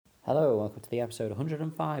Hello, welcome to the episode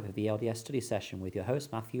 105 of the LDS study session with your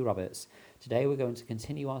host Matthew Roberts. Today we're going to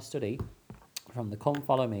continue our study from the Come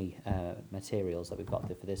Follow Me materials that we've got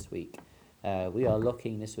for this week. We are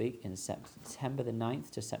looking this week in September the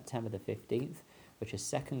 9th to September the 15th, which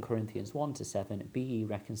is 2 Corinthians 1 to 7, Be ye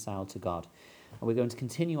reconciled to God. And we're going to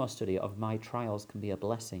continue our study of My Trials Can Be a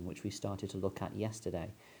Blessing, which we started to look at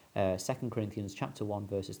yesterday. 2 Corinthians chapter 1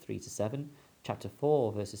 verses 3 to 7, chapter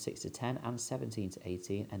 4 verses 6 to 10 and 17 to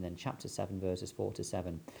 18, and then chapter 7 verses 4 to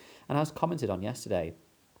 7. And as commented on yesterday,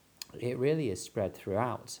 it really is spread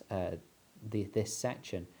throughout this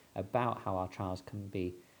section about how our trials can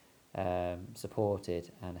be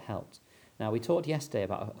supported and helped. Now, we talked yesterday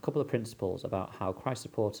about a couple of principles about how Christ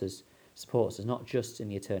supports us not just in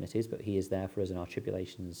the eternities, but he is there for us in our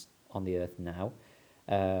tribulations on the earth now.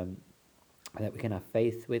 And that we can have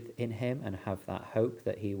faith in him and have that hope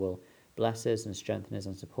that he will bless us and strengthen us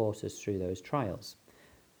and support us through those trials.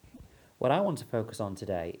 What I want to focus on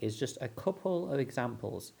today is just a couple of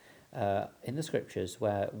examples in the scriptures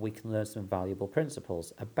where we can learn some valuable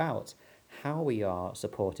principles about how we are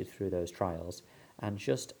supported through those trials and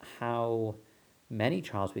just how many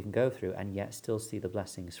trials we can go through and yet still see the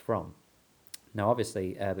blessings from. Now,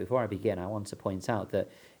 obviously, before I begin, I want to point out that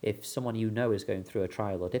if someone you know is going through a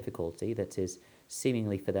trial or difficulty that is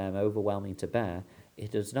seemingly for them overwhelming to bear,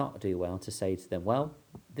 it does not do well to say to them, well,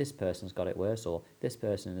 this person's got it worse, or this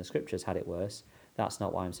person in the scriptures had it worse. That's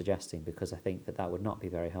not what I'm suggesting, because I think that would not be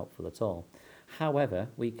very helpful at all. However,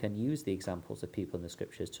 we can use the examples of people in the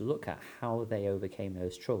scriptures to look at how they overcame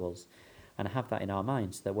those troubles and have that in our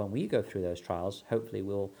minds, so that when we go through those trials, hopefully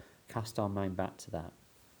we'll cast our mind back to that.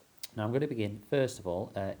 Now, I'm going to begin, first of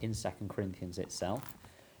all, in 2 Corinthians itself,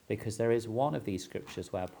 because there is one of these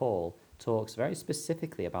scriptures where Paul talks very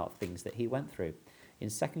specifically about things that he went through. In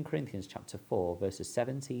 2 Corinthians chapter 4, verses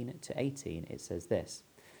 17 to 18, it says this,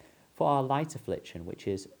 For our light affliction, which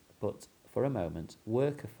is but for a moment,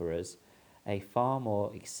 worketh for us a far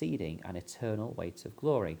more exceeding and eternal weight of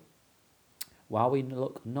glory. While we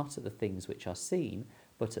look not at the things which are seen,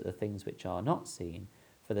 but at the things which are not seen,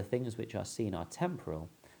 for the things which are seen are temporal,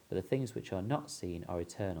 but the things which are not seen are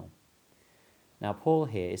eternal. Now, Paul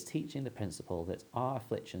here is teaching the principle that our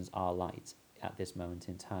afflictions are light at this moment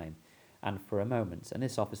in time, and for a moment. And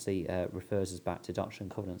this obviously refers us back to Doctrine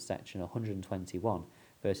and Covenants section 121,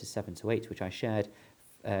 verses 7 to 8, which I shared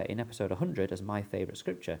in episode 100 as my favourite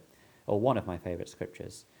scripture, or one of my favourite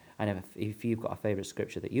scriptures. And if you've got a favourite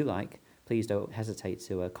scripture that you like, please don't hesitate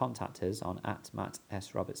to contact us on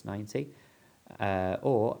 @MattSRoberts90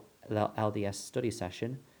 or LDS study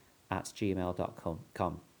session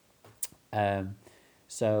 @gmail.com.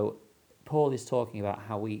 So Paul is talking about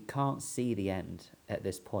how we can't see the end at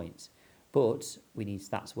this point, but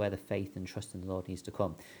that's where the faith and trust in the Lord needs to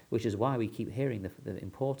come, which is why we keep hearing the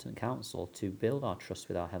important counsel to build our trust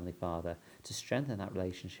with our Heavenly Father, to strengthen that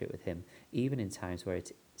relationship with him, even in times where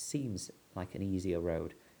it seems like an easier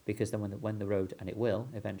road, because then when the road, and it will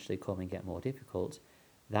eventually come and get more difficult,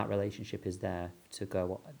 that relationship is there to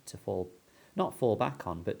not fall back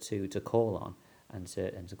on, but to call on and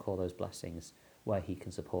to call those blessings where he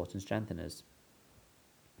can support and strengthen us.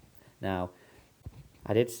 Now,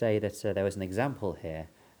 I did say that there was an example here,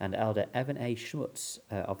 and Elder Evan A. Schmutz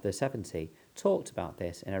of the 70 talked about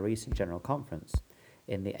this in a recent General Conference.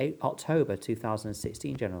 In the October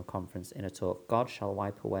 2016 General Conference, in a talk, God Shall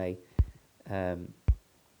Wipe Away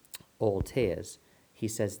All Tears, he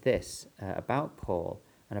says this about Paul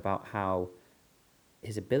and about how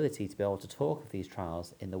his ability to be able to talk of these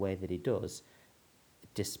trials in the way that he does,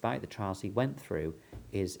 despite the trials he went through,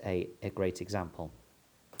 is a great example.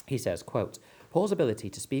 He says, quote, Paul's ability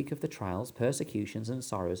to speak of the trials, persecutions, and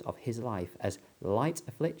sorrows of his life as light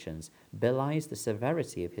afflictions belies the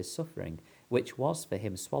severity of his suffering, which was for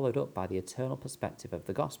him swallowed up by the eternal perspective of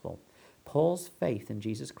the gospel. Paul's faith in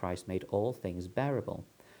Jesus Christ made all things bearable.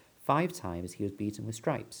 5 times he was beaten with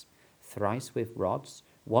stripes, thrice with rods,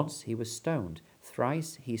 once he was stoned,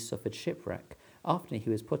 thrice he suffered shipwreck. Often he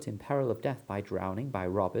was put in peril of death by drowning, by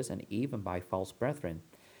robbers, and even by false brethren.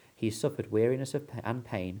 He suffered weariness and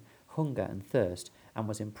pain, hunger and thirst, and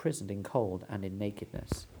was imprisoned in cold and in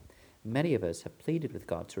nakedness. Many of us have pleaded with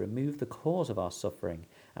God to remove the cause of our suffering,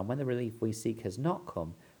 and when the relief we seek has not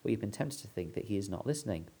come, we've been tempted to think that he is not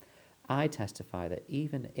listening. I testify that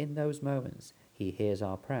even in those moments, he hears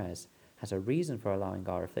our prayers, has a reason for allowing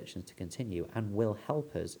our afflictions to continue, and will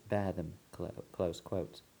help us bear them, close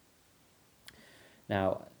quote.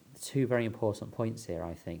 Now, 2 very important points here,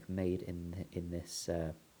 I think, made in this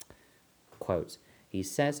quote. He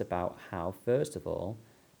says about how, first of all,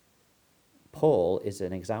 Paul is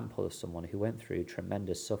an example of someone who went through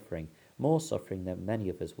tremendous suffering, more suffering than many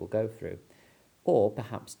of us will go through, or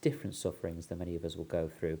perhaps different sufferings than many of us will go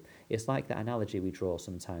through. It's like that analogy we draw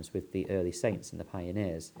sometimes with the early saints and the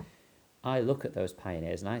pioneers. I look at those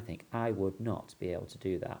pioneers and I think I would not be able to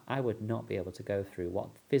do that. I would not be able to go through what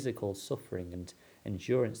physical suffering and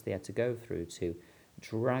endurance they had to go through to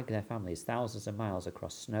drag their families thousands of miles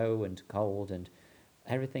across snow and cold and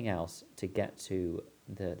everything else to get to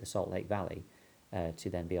the Salt Lake Valley, to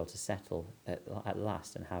then be able to settle at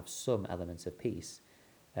last and have some element of peace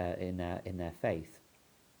in their faith.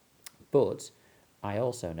 But I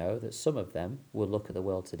also know that some of them will look at the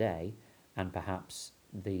world today and perhaps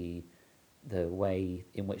the way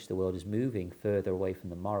in which the world is moving further away from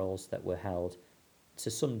the morals that were held to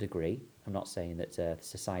some degree. I'm not saying that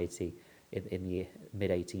society in the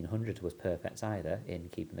mid-1800s was perfect either in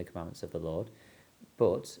keeping the commandments of the Lord,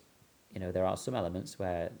 but there are some elements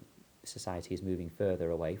where society is moving further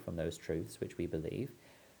away from those truths which we believe,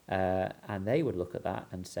 and they would look at that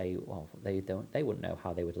and say, well, they wouldn't know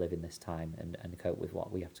how they would live in this time and cope with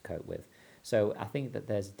what we have to cope with. So I think that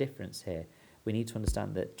there's a difference here. We need to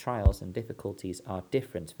understand that trials and difficulties are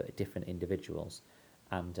different for different individuals,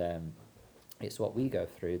 and it's what we go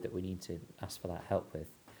through that we need to ask for that help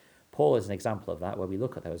with. Paul is an example of that, where we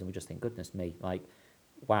look at those and we just think, goodness me, like,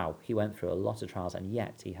 wow, he went through a lot of trials, and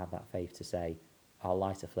yet he had that faith to say, our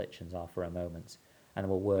light afflictions are for a moment, and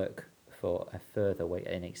will work for a further weight,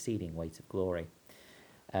 an exceeding weight of glory.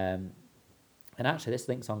 And actually, this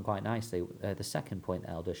links on quite nicely. The second point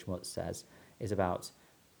that Elder Schmutz says is about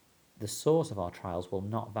the source of our trials will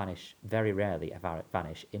not vanish, very rarely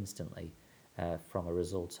vanish instantly from a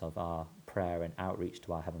result of our prayer and outreach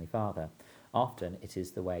to our Heavenly Father. Often it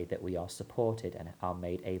is the way that we are supported and are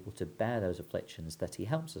made able to bear those afflictions that he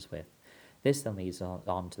helps us with. This then leads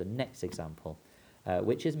on to the next example,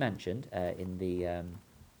 which is mentioned in the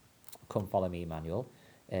Come Follow Me manual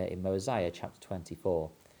in Mosiah chapter 24.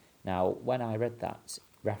 Now, when I read that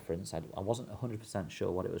reference, I wasn't 100%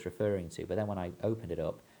 sure what it was referring to, but then when I opened it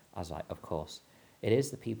up, I was like, of course. It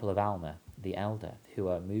is the people of Alma, the elder, who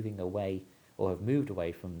are moving away, or have moved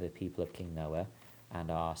away from the people of King Noah,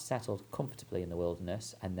 and are settled comfortably in the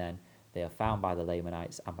wilderness, and then they are found by the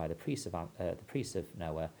Lamanites and by the priests of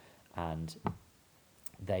Noah, and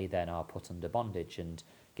they then are put under bondage and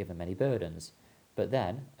given many burdens. But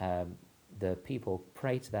then the people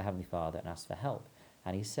pray to their Heavenly Father and ask for help,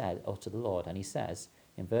 and he said, or to the Lord, and he says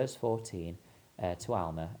in verse 14 to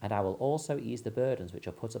Alma, and I will also ease the burdens which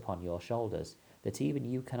are put upon your shoulders, that even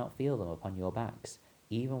you cannot feel them upon your backs,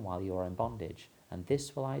 even while you are in bondage. And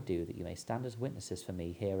this will I do, that you may stand as witnesses for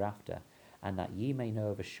me hereafter, and that ye may know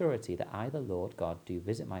of a surety that I, the Lord God, do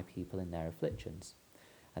visit my people in their afflictions.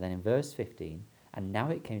 And then in verse 15, and now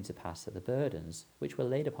it came to pass that the burdens which were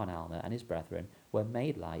laid upon Alma and his brethren were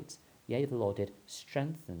made light, yea, the Lord did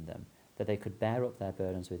strengthen them, that they could bear up their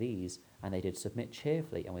burdens with ease, and they did submit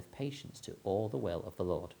cheerfully and with patience to all the will of the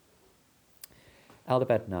Lord. Elder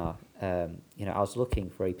Bednar, I was looking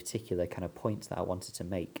for a particular kind of point that I wanted to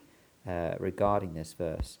make regarding this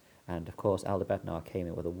verse, and of course Elder Bednar came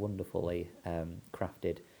in with a wonderfully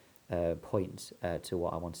crafted point to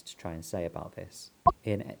what I wanted to try and say about this.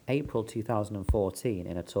 In April 2014,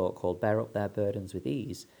 in a talk called Bear Up Their Burdens with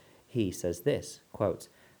Ease, he says this, quote,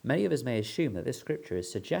 many of us may assume that this scripture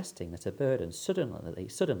is suggesting that a burden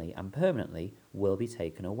suddenly and permanently will be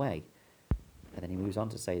taken away. And then he moves on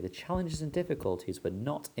to say, the challenges and difficulties were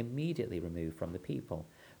not immediately removed from the people,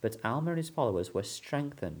 but Alma and his followers were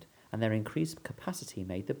strengthened, and their increased capacity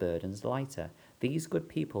made the burdens lighter. These good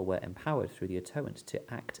people were empowered through the atonement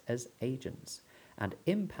to act as agents and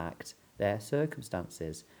impact their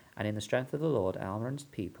circumstances, and in the strength of the Lord, Alma and his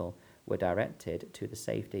people were directed to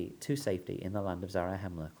safety in the land of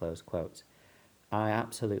Zarahemla, close quote. I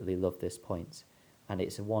absolutely love this point. And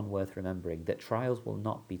it's one worth remembering, that trials will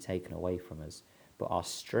not be taken away from us, but our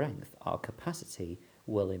strength, our capacity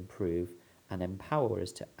will improve and empower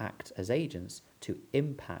us to act as agents to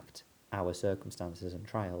impact our circumstances and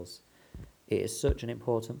trials. It is such an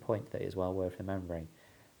important point that is well worth remembering.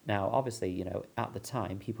 Now, obviously, at the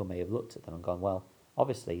time, people may have looked at them and gone, well,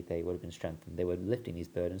 obviously they would have been strengthened. They were lifting these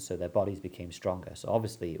burdens, so their bodies became stronger. So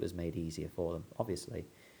obviously it was made easier for them, obviously.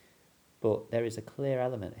 But there is a clear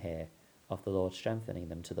element here of the Lord strengthening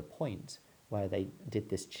them to the point where they did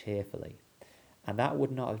this cheerfully. And that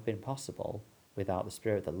would not have been possible without the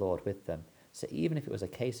Spirit of the Lord with them. So even if it was a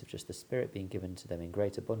case of just the Spirit being given to them in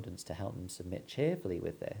great abundance to help them submit cheerfully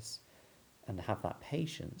with this and have that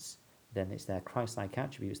patience, then it's their Christ-like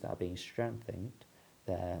attributes that are being strengthened,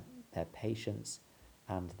 their patience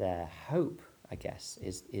and their hope, I guess,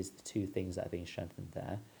 is the two things that are being strengthened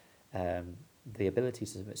there. the ability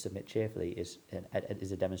to submit cheerfully is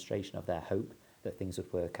a demonstration of their hope that things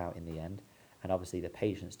would work out in the end, and obviously the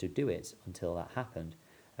patience to do it until that happened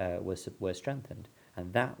were strengthened,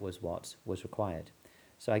 and that was what was required.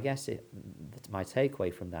 So I guess my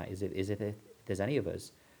takeaway from that is if there's any of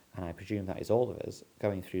us, and I presume that is all of us,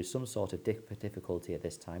 going through some sort of difficulty at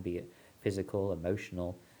this time, be it physical,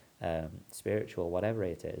 emotional, spiritual, whatever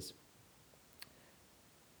it is,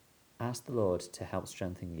 ask the Lord to help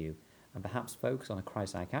strengthen you, and perhaps focus on a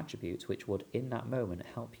Christ-like attribute which would in that moment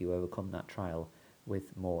help you overcome that trial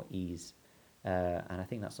with more ease. And I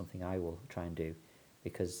think that's something I will try and do,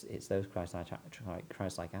 because it's those Christ-like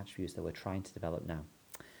attributes that we're trying to develop now.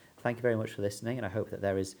 Thank you very much for listening, and I hope that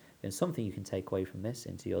there has been something you can take away from this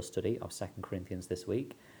into your study of 2 Corinthians this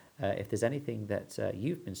week. If there's anything that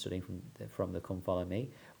you've been studying from the Come Follow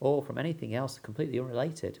Me, or from anything else completely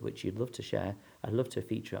unrelated which you'd love to share, I'd love to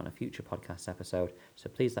feature on a future podcast episode. So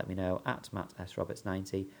please let me know at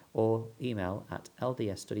mattsroberts90 or email at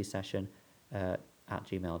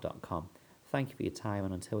ldsstudysession@gmail.com. Thank you for your time,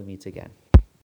 and until we meet again.